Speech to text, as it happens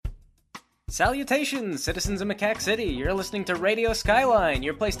Salutations, citizens of Macaque City. You're listening to Radio Skyline,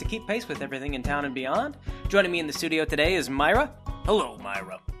 your place to keep pace with everything in town and beyond. Joining me in the studio today is Myra. Hello,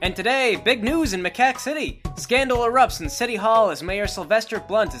 Myra. And today, big news in Macaque City. Scandal erupts in City Hall as Mayor Sylvester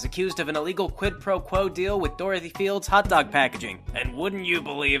Blunt is accused of an illegal quid pro quo deal with Dorothy Fields hot dog packaging. And wouldn't you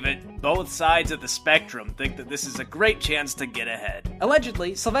believe it, both sides of the spectrum think that this is a great chance to get ahead.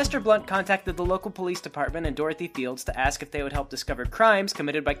 Allegedly, Sylvester Blunt contacted the local police department and Dorothy Fields to ask if they would help discover crimes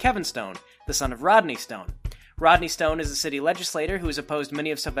committed by Kevin Stone, the son of Rodney Stone. Rodney Stone is a city legislator who has opposed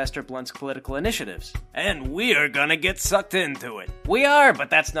many of Sylvester Blunt's political initiatives. And we're gonna get sucked into it. We are, but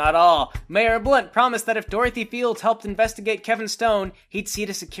that's not all. Mayor Blunt promised that if Dorothy Fields helped investigate Kevin Stone, he'd see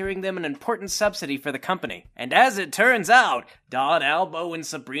to securing them an important subsidy for the company. And as it turns out, Don Albo and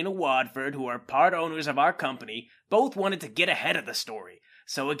Sabrina Wadford, who are part owners of our company, both wanted to get ahead of the story.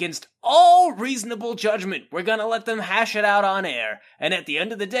 So against all reasonable judgment, we're gonna let them hash it out on air, and at the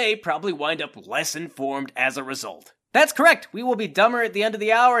end of the day, probably wind up less informed as a result. That's correct. We will be dumber at the end of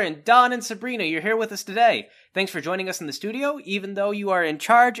the hour, and Don and Sabrina, you're here with us today. Thanks for joining us in the studio, even though you are in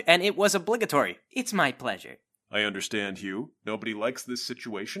charge, and it was obligatory. It's my pleasure. I understand, Hugh. Nobody likes this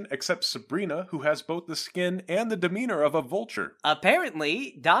situation except Sabrina, who has both the skin and the demeanor of a vulture.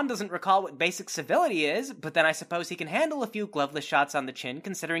 Apparently, Don doesn't recall what basic civility is, but then I suppose he can handle a few gloveless shots on the chin,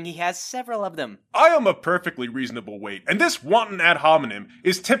 considering he has several of them. I am a perfectly reasonable weight, and this wanton ad hominem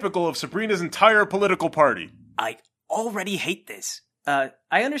is typical of Sabrina's entire political party. I already hate this. I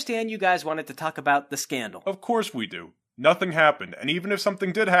understand you guys wanted to talk about the scandal. Of course we do. Nothing happened, and even if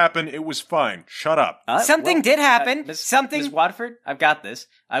something did happen, it was fine. Shut up. Something did happen. Miss Wadford, I've got this.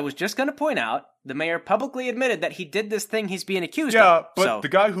 I was just going to point out, the mayor publicly admitted that he did this thing he's being accused of. Yeah, but the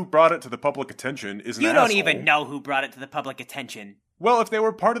guy who brought it to the public attention is an asshole. You don't even know who brought it to the public attention. Well, if they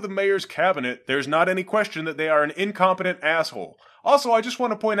were part of the mayor's cabinet, there's not any question that they are an incompetent asshole. Also, I just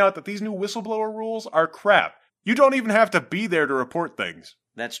want to point out that these new whistleblower rules are crap. You don't even have to be there to report things.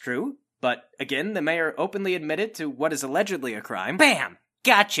 That's true. But, again, the mayor openly admitted to what is allegedly a crime. Bam!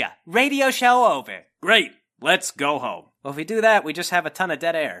 Gotcha! Radio show over. Great! Let's go home. Well, if we do that, we just have a ton of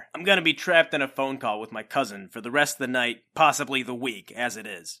dead air. I'm gonna be trapped in a phone call with my cousin for the rest of the night, possibly the week, as it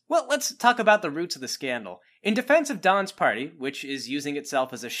is. Well, let's talk about the roots of the scandal. In defense of Don's party, which is using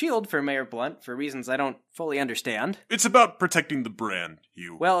itself as a shield for Mayor Blunt for reasons I don't fully understand. It's about protecting the brand,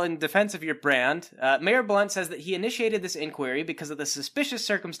 Hugh. Well, in defense of your brand, Mayor Blunt says that he initiated this inquiry because of the suspicious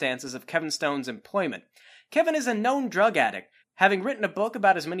circumstances of Kevin Stone's employment. Kevin is a known drug addict. Having written a book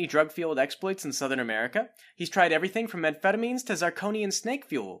about his many drug-fueled exploits in Southern America, he's tried everything from amphetamines to zirconian snake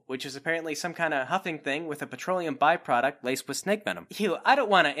fuel, which is apparently some kind of huffing thing with a petroleum byproduct laced with snake venom. Hugh, I don't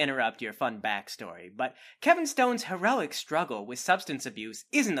want to interrupt your fun backstory, but Kevin Stone's heroic struggle with substance abuse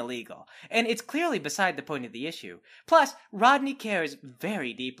isn't illegal, and it's clearly beside the point of the issue. Plus, Rodney cares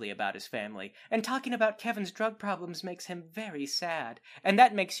very deeply about his family, and talking about Kevin's drug problems makes him very sad, and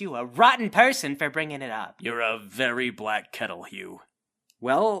that makes you a rotten person for bringing it up. You're a very black kettle, Hugh.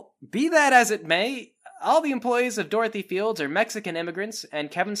 Well, be that as it may, all the employees of Dorothy Fields are Mexican immigrants,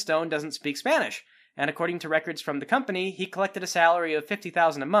 and Kevin Stone doesn't speak Spanish. And according to records from the company, he collected a salary of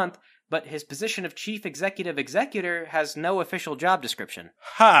 $50,000 a month, but his position of chief executive executor has no official job description.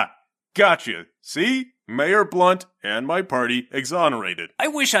 Ha! Gotcha. See? Mayor Blunt and my party exonerated. I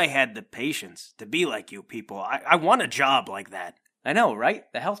wish I had the patience to be like you people. I want a job like that. I know, right?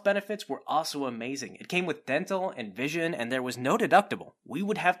 The health benefits were also amazing. It came with dental and vision, and there was no deductible. We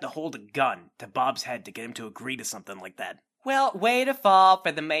would have to hold a gun to Bob's head to get him to agree to something like that. Well, way to fall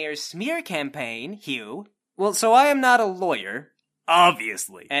for the mayor's smear campaign, Hugh. Well, so I am not a lawyer.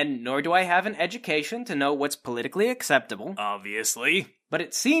 Obviously. And nor do I have an education to know what's politically acceptable. Obviously. But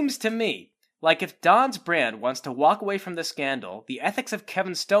it seems to me like if Don's brand wants to walk away from the scandal, the ethics of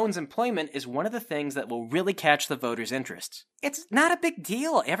Kevin Stone's employment is one of the things that will really catch the voters' interests. It's not a big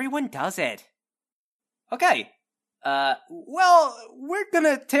deal. Everyone does it. Okay. Well, we're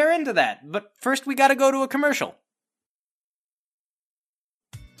gonna tear into that, but first we gotta go to a commercial.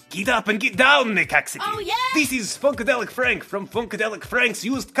 Get up and get down, Macaque City. Oh, yeah? This is Funkadelic Frank from Funkadelic Frank's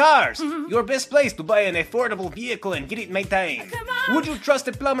Used Cars. Your best place to buy an affordable vehicle and get it maintained. Come on. Would you trust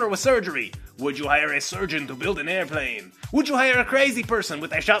a plumber with surgery? Would you hire a surgeon to build an airplane? Would you hire a crazy person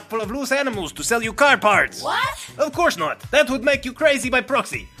with a shop full of loose animals to sell you car parts? What? Of course not. That would make you crazy by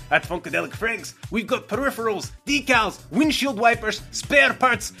proxy. At Funkadelic Frank's, we've got peripherals, decals, windshield wipers, spare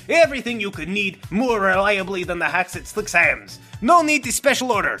parts, everything you could need more reliably than the hacks at Slick Sam's. No need to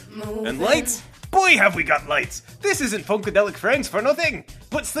special order. And lights? Boy, have we got lights! This isn't Funkadelic Frank's for nothing!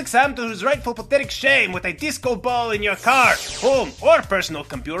 Put Slick Sam to his rightful pathetic shame with a disco ball in your car, home, or personal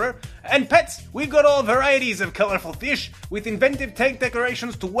computer. And pets, we've got all varieties of colorful fish with inventive tank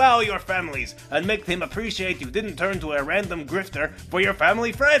decorations to wow your families and make them appreciate you didn't turn to a random grifter for your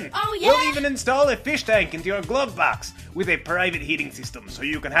family friend. Oh, yeah? We'll even install a fish tank into your glove box with a private heating system so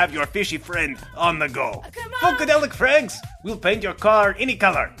you can have your fishy friend on the go. Come on. Funkadelic Franks, we'll paint your car any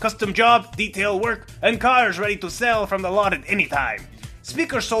color, custom job, detail work, and cars ready to sell from the lot at any time.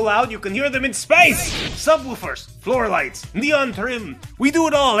 Speakers so loud you can hear them in space! Subwoofers, floor lights, neon trim. We do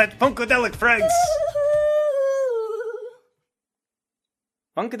it all at Funkadelic Franks.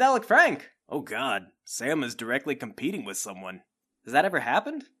 Funkadelic Frank. Oh god, Sam is directly competing with someone. Has that ever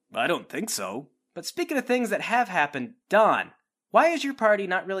happened? I don't think so. But speaking of things that have happened, Don, why is your party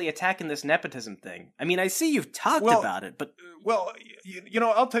not really attacking this nepotism thing? I mean, I see you've talked about it, but... Well, you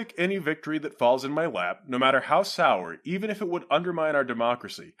know, I'll take any victory that falls in my lap, no matter how sour, even if it would undermine our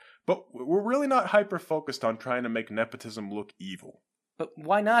democracy. But we're really not hyper-focused on trying to make nepotism look evil. But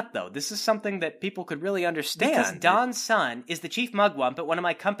why not, though? This is something that people could really understand. Because Don's son is the chief mugwump at one of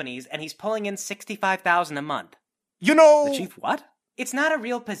my companies, and he's pulling in $65,000 a month. You know... The chief what? It's not a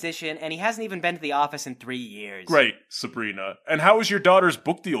real position, and he hasn't even been to the office in 3 years. Great, Sabrina. And how is your daughter's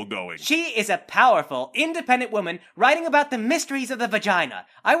book deal going? She is a powerful, independent woman writing about the mysteries of the vagina.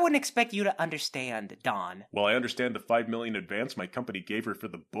 I wouldn't expect you to understand, Don. Well, I understand the $5 million advance my company gave her for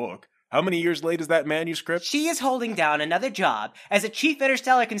the book. How many years late is that manuscript? She is holding down another job as a chief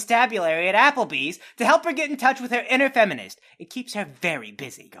interstellar constabulary at Applebee's to help her get in touch with her inner feminist. It keeps her very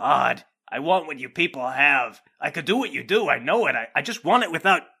busy. God, I want what you people have. I could do what you do, I know it. I just want it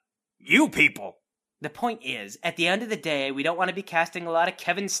without you people. The point is, at the end of the day, we don't want to be casting a lot of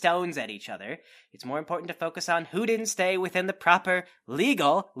Kevin Stones at each other. It's more important to focus on who didn't stay within the proper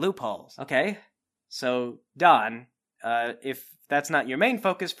legal loopholes. Okay, so, Don, if that's not your main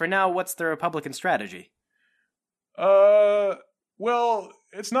focus for now, what's the Republican strategy? Well,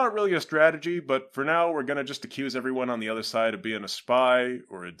 it's not really a strategy, but for now we're gonna just accuse everyone on the other side of being a spy,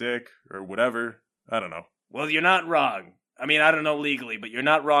 or a dick, or whatever. I don't know. Well, you're not wrong. I mean, I don't know legally, but you're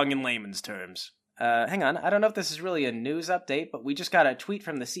not wrong in layman's terms. Hang on, I don't know if this is really a news update, but we just got a tweet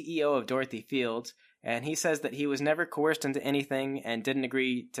from the CEO of Dorothy Fields, and he says that he was never coerced into anything and didn't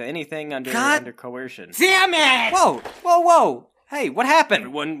agree to anything under coercion. Damn it! Whoa! Hey, what happened?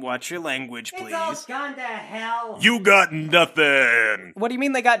 Everyone, watch your language, please. It's all gone to hell. You got nothing! What do you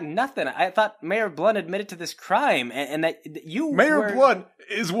mean they got nothing? I thought Mayor Blunt admitted to this crime, and that you Mayor Blunt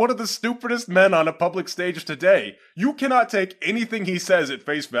is one of the stupidest men on a public stage today. You cannot take anything he says at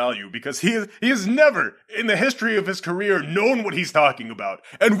face value, because he has never, in the history of his career, known what he's talking about.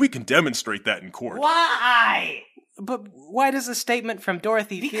 And we can demonstrate that in court. Why? But why does a statement from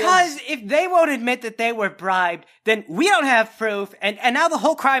Dorothy Because Fields... if they won't admit that they were bribed, then we don't have proof, and now the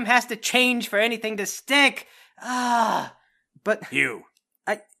whole crime has to change for anything to stick. But... Hugh,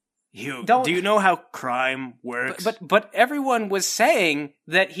 don't... do you know how crime works? But everyone was saying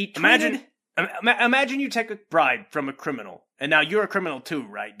that he tweeted... Imagine you take a bribe from a criminal, and now you're a criminal too,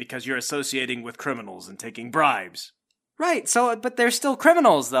 right? Because you're associating with criminals and taking bribes. Right, but they're still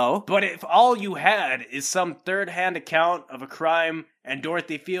criminals, though. But if all you had is some third-hand account of a crime, and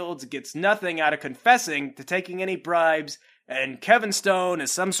Dorothy Fields gets nothing out of confessing to taking any bribes, and Kevin Stone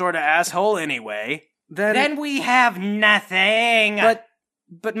is some sort of asshole anyway, then we have nothing.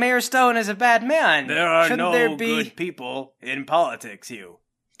 But Mayor Stone is a bad man. There are Shouldn't good people in politics, Hugh.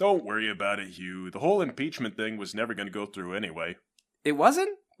 Don't worry about it, Hugh. The whole impeachment thing was never going to go through anyway. It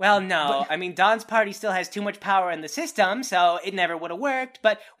wasn't? Well, no. I mean, Don's party still has too much power in the system, so it never would have worked,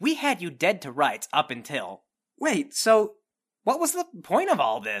 but we had you dead to rights up until... Wait, so what was the point of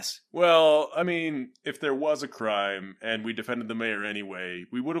all this? Well, I mean, if there was a crime, and we defended the mayor anyway,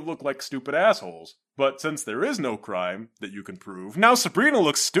 we would have looked like stupid assholes. But since there is no crime that you can prove, now Sabrina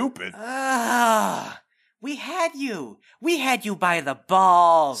looks stupid. We had you. We had you by the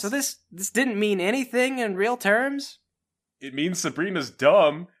balls. So this didn't mean anything in real terms? It means Sabrina's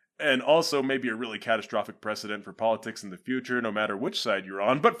dumb, and also maybe a really catastrophic precedent for politics in the future, no matter which side you're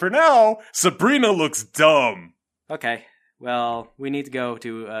on. But for now, Sabrina looks dumb. Okay, well, we need to go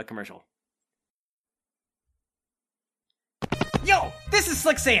to a commercial. Yo, this is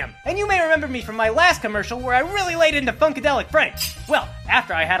Slick Sam, and you may remember me from my last commercial where I really laid into Funkadelic Frank. Well,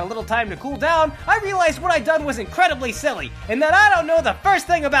 after I had a little time to cool down, I realized what I'd done was incredibly silly, and that I don't know the first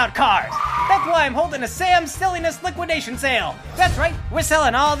thing about cars. That's why I'm holding a Sam's Silliness liquidation sale. That's right, we're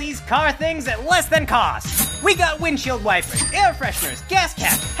selling all these car things at less than cost. We got windshield wipers, air fresheners, gas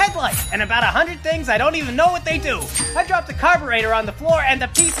caps, headlights, and about 100 things I don't even know what they do. I dropped the carburetor on the floor and the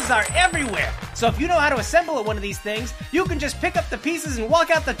pieces are everywhere. So if you know how to assemble one of these things, you can just pick up the pieces and walk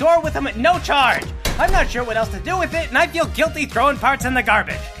out the door with them at no charge. I'm not sure what else to do with it, and I feel guilty throwing parts in the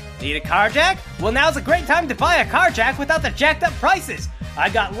garbage. Need a car jack? Well, now's a great time to buy a car jack without the jacked up prices. I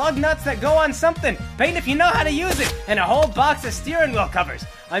got lug nuts that go on something, paint if you know how to use it, and a whole box of steering wheel covers.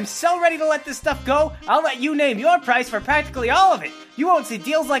 I'm so ready to let this stuff go, I'll let you name your price for practically all of it. You won't see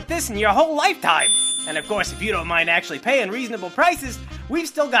deals like this in your whole lifetime. And of course, if you don't mind actually paying reasonable prices, we've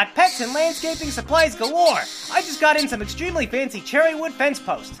still got pets and landscaping supplies galore. I just got in some extremely fancy cherry wood fence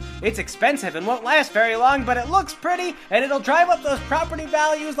posts. It's expensive and won't last very long, but it looks pretty, and it'll drive up those property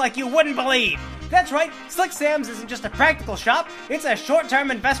values like you wouldn't believe. That's right, Slick Sam's isn't just a practical shop, it's a short-term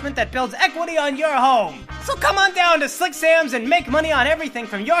investment that builds equity on your home. So come on down to Slick Sam's and make money on everything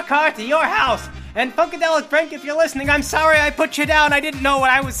from your car to your house. And Funkadelic Frank, if you're listening, I'm sorry I put you down, I didn't know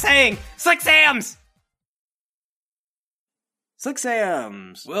what I was saying. Slick Sam's! Slick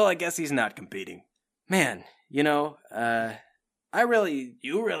Sam's. Well, I guess he's not competing. Man, you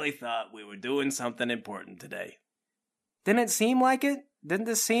really thought we were doing something important today. Didn't it seem like it? Didn't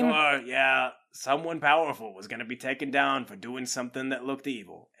this seem... Sure, yeah. Someone powerful was gonna be taken down for doing something that looked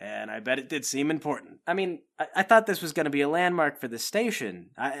evil, and I bet it did seem important. I mean, I thought this was gonna be a landmark for the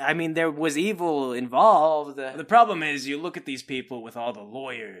station. I mean, there was evil involved. The problem is, you look at these people with all the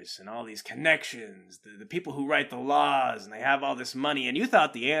lawyers and all these connections, the people who write the laws, and they have all this money, and you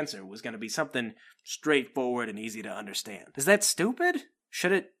thought the answer was gonna be something straightforward and easy to understand. Is that stupid?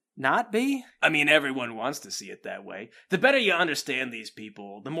 Should it not be? I mean, everyone wants to see it that way. The better you understand these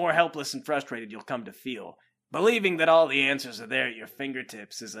people, the more helpless and frustrated you'll come to feel. Believing that all the answers are there at your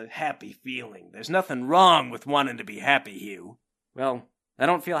fingertips is a happy feeling. There's nothing wrong with wanting to be happy, Hugh. Well, I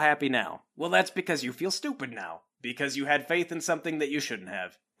don't feel happy now. Well, that's because you feel stupid now. Because you had faith in something that you shouldn't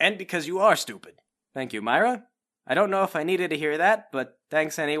have. And because you are stupid. Thank you, Myra. I don't know if I needed to hear that, but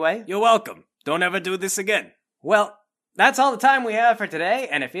thanks anyway. You're welcome. Don't ever do this again. Well, that's all the time we have for today,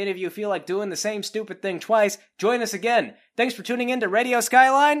 and if any of you feel like doing the same stupid thing twice, join us again. Thanks for tuning in to Radio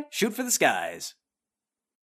Skyline. Shoot for the skies.